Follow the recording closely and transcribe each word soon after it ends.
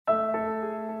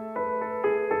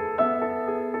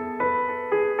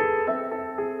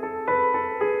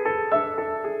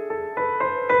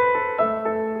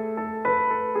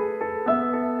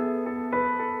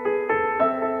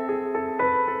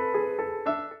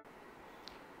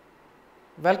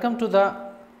Welcome to the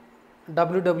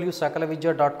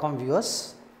www.sakalavidya.com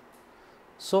viewers.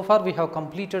 So far we have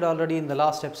completed already in the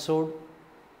last episode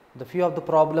the few of the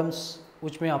problems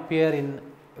which may appear in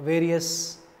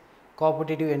various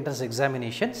competitive entrance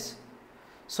examinations.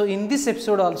 So in this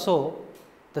episode also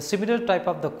the similar type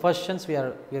of the questions we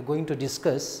are going to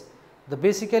discuss. The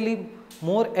basically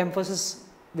more emphasis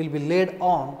will be laid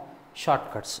on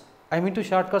shortcuts. I mean to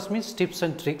shortcuts means tips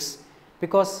and tricks,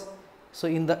 because so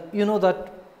in the you know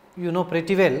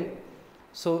pretty well.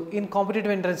 So in competitive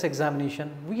entrance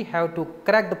examination we have to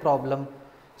crack the problem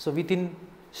so within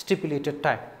stipulated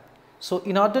time. So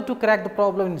in order to crack the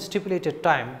problem in stipulated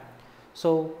time,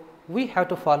 so we have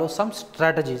to follow some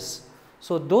strategies.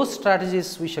 So those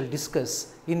strategies we shall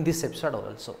discuss in this episode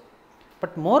also.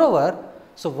 But moreover,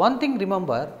 so one thing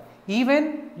remember,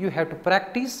 even you have to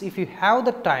practice if you have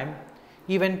the time,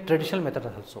 even traditional method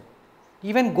also.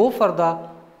 Even go for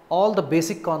all the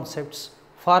basic concepts,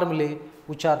 formulae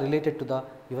which are related to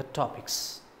your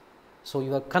topics. So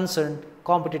you are concerned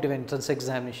competitive entrance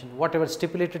examination, whatever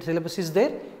stipulated syllabus is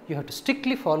there, you have to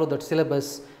strictly follow that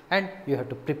syllabus and you have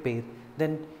to prepare.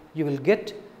 Then you will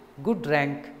get good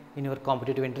rank in your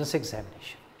competitive entrance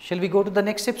examination. Shall we go to the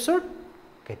next episode?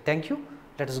 Okay, thank you.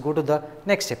 Let us go to the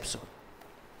next episode.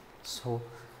 So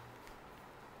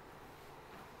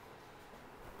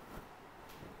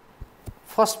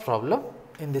first problem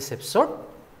in this episode,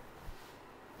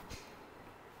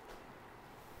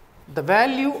 the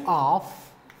value of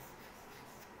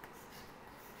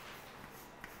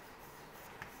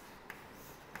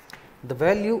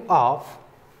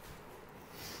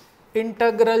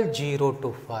integral 0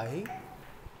 to 5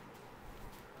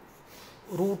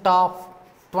 root of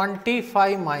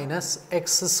 25 minus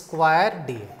x square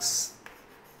dx.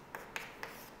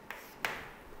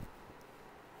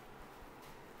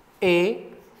 A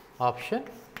option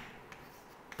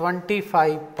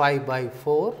 25 pi by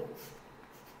 4,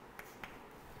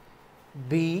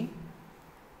 B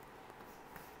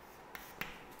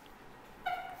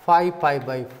 5 pi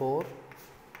by 4,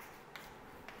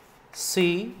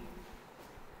 C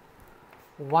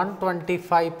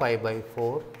 125 pi by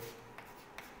 4,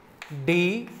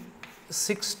 D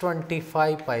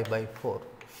 625 pi by 4.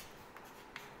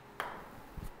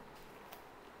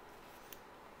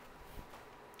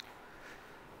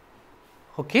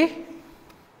 Okay,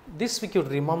 this we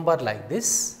could remember like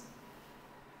this: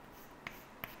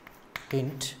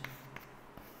 int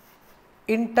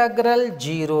integral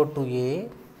 0 to a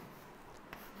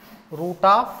root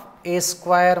of a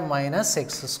square minus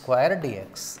x square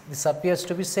dx. This appears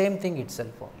to be same thing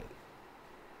itself only.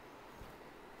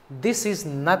 This is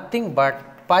nothing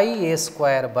but pi a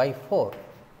square by 4,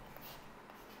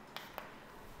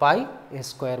 pi a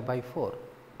square by 4,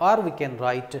 or we can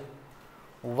write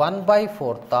 1 by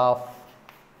 4th of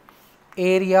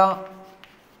area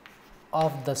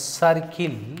of the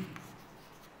circle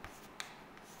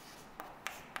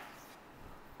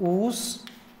whose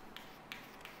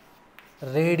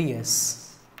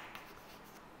radius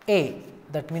a,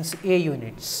 that means a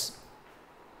units.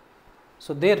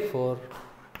 So therefore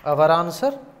our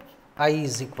answer I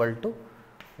is equal to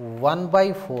 1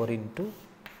 by 4 into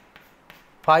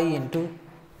pi into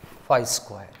 5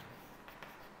 square,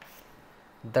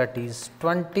 that is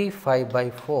 25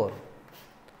 by 4.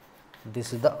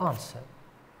 This is the answer.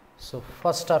 So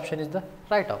first option is the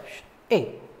right option,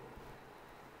 A.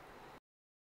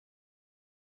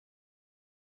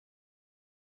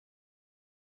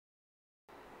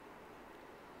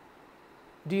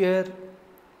 Dear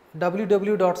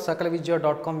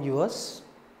www.sakalavidya.com viewers,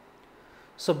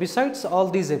 so besides all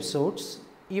these episodes,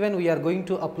 even we are going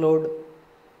to upload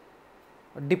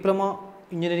Diploma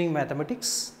Engineering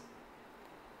Mathematics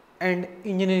and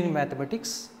Engineering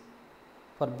Mathematics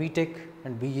for BTech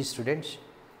and BE students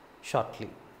shortly.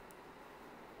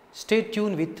 Stay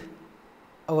tuned with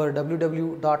our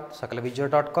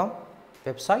www.sakalavidya.com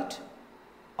website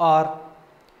or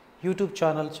YouTube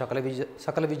channel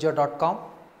sakalavidya.com.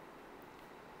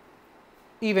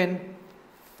 Even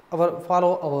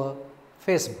follow our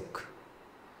Facebook.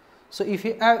 So if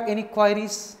you have any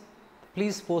queries,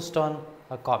 please post on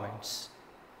our comments.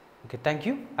 Okay, thank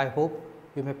you. I hope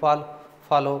you may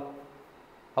follow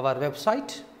our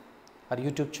website, our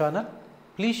YouTube channel.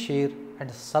 Please share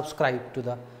and subscribe to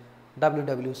the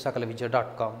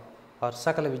www.sakalavidya.com or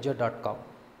sakalavidya.com.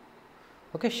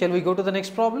 Okay, shall we go to the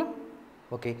next problem?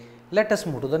 Okay, let us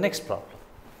move to the next problem.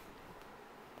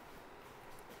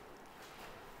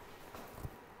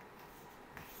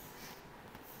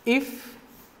 If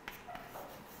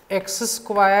x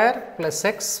square plus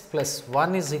x plus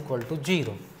 1 is equal to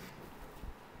 0,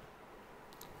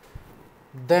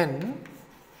 then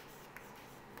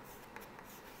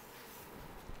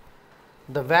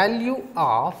the value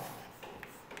of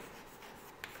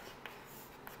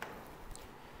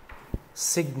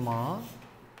sigma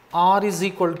r is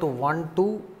equal to 1 to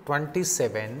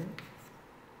 27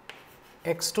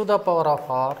 x to the power of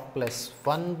r plus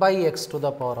 1 by x to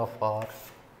the power of r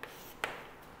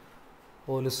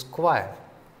whole square.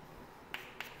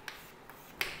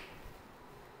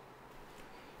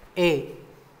 A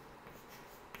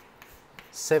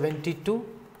 72,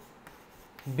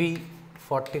 B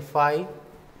 45,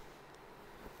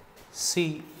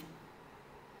 C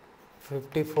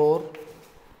 54,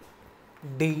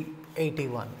 D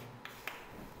 81.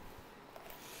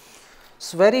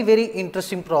 It's very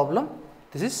interesting problem.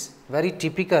 This is very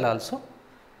typical also.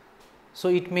 So,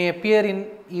 it may appear in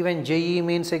even JEE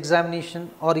mains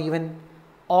examination or even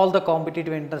all the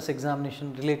competitive entrance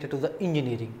examination related to the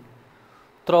engineering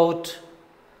throughout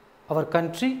our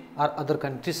country or other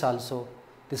countries also.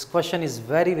 This question is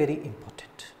very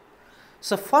important.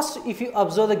 So, first if you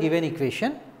observe the given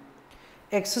equation,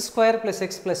 x square plus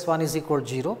x plus 1 is equal to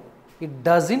 0, it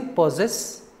does not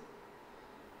possess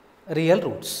real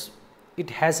roots, it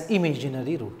has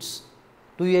imaginary roots.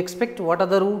 Do you expect what are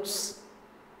the roots?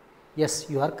 Yes,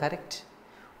 you are correct.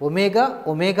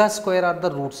 Omega square are the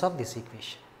roots of this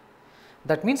equation.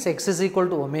 That means x is equal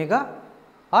to omega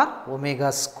or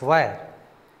omega square.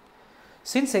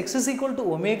 Since x is equal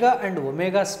to omega and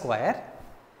omega square,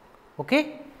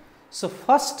 okay. So,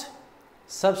 first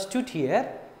substitute here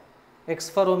x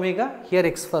for omega, here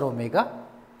x for omega,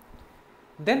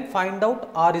 then find out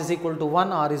r is equal to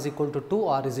 1, r is equal to 2,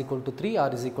 r is equal to 3,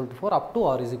 r is equal to 4 up to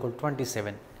r is equal to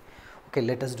 27. Okay,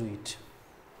 let us do it.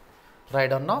 Write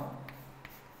down now.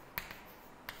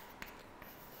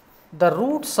 The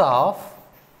roots of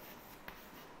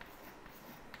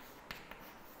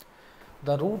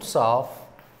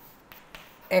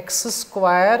x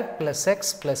square plus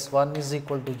x plus 1 is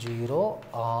equal to 0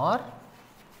 are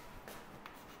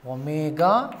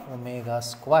omega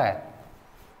square.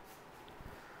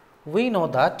 We know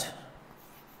that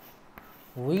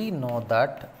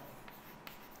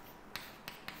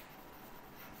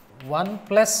 1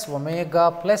 plus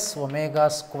omega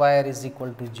square is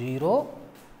equal to 0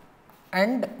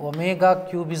 and omega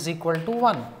cube is equal to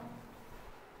 1.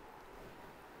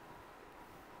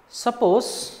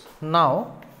 Suppose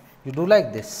now you do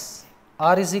like this,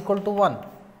 r is equal to 1,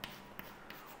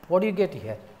 what do you get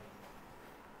here?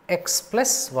 X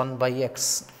plus 1 by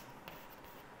x,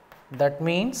 that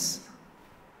means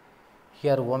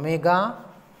here omega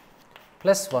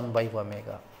plus 1 by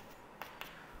omega.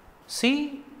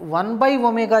 See, 1 by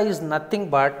omega is nothing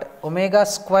but omega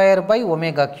square by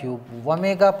omega cube,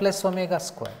 omega plus omega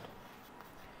square.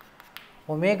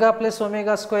 Omega plus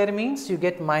omega square means you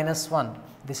get minus 1,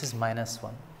 this is minus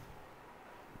 1.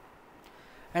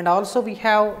 And also we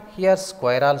have here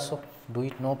square also, do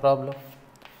it no problem,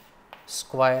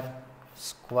 square.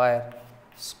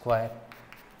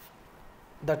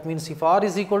 That means if r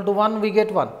is equal to 1, we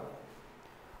get 1,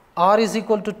 r is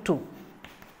equal to 2,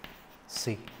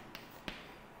 see.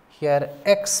 Here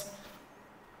x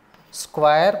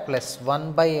square plus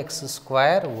 1 by x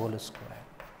square whole square,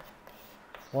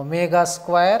 omega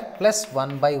square plus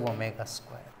 1 by omega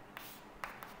square.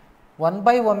 1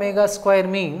 by omega square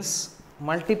means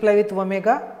multiply with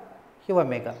omega, here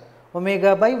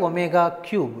omega by omega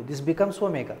cube, this becomes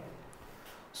omega.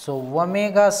 So,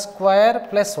 omega square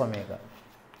plus omega,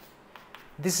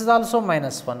 this is also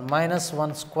minus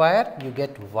 1 square, you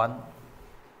get 1.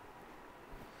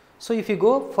 So, if you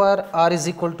go for r is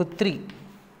equal to 3,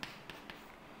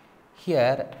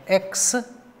 here x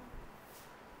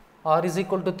r is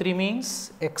equal to 3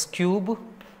 means x cube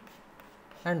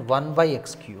and 1 by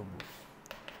x cube,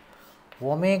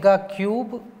 omega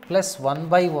cube plus 1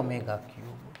 by omega cube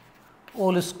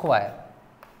whole square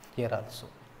here also.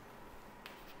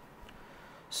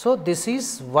 So, this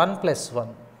is 1 plus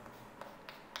 1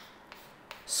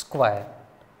 square,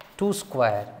 2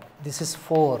 square, this is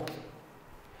 4.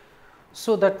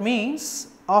 So, that means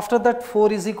after that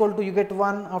 4 is equal to you get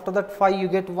 1, after that 5 you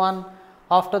get 1,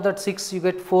 after that 6 you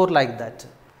get 4 like that.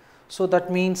 So, that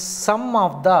means sum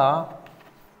of the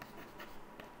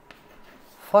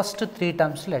first 3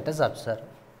 terms, let us observe,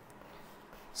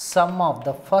 sum of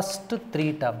the first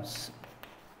 3 terms.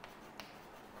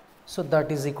 So, that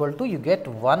is equal to you get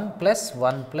 1 plus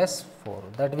 4,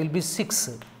 that will be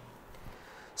 6.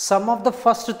 Sum of the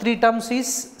first 3 terms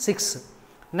is 6,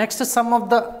 next sum of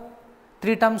the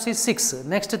 3 terms is 6,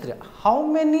 next 3. How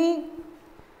many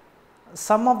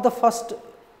sum of the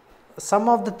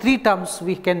 3 terms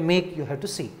we can make, you have to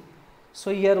see.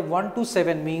 So, here 1 to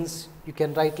 7 means you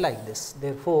can write like this.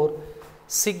 Therefore,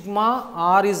 sigma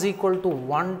r is equal to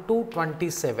 1 to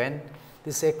 27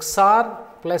 this XR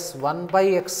plus 1 by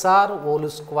XR whole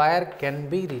square can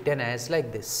be written as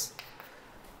like this.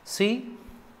 See,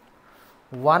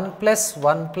 1 plus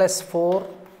 1 plus 4,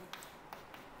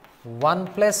 1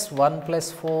 plus 1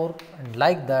 plus 4 and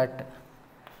like that,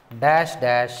 dash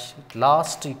dash,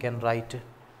 last you can write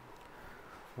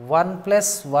 1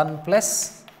 plus 1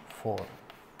 plus 4.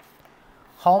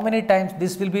 How many times?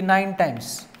 This will be 9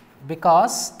 times,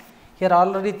 because here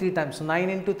already 3 times. So, 9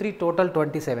 into 3 total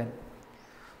 27.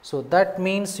 So, that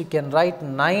means you can write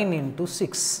 9 into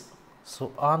 6.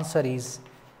 So, answer is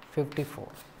 54.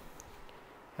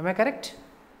 Am I correct?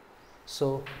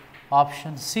 So,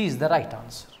 option C is the right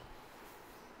answer.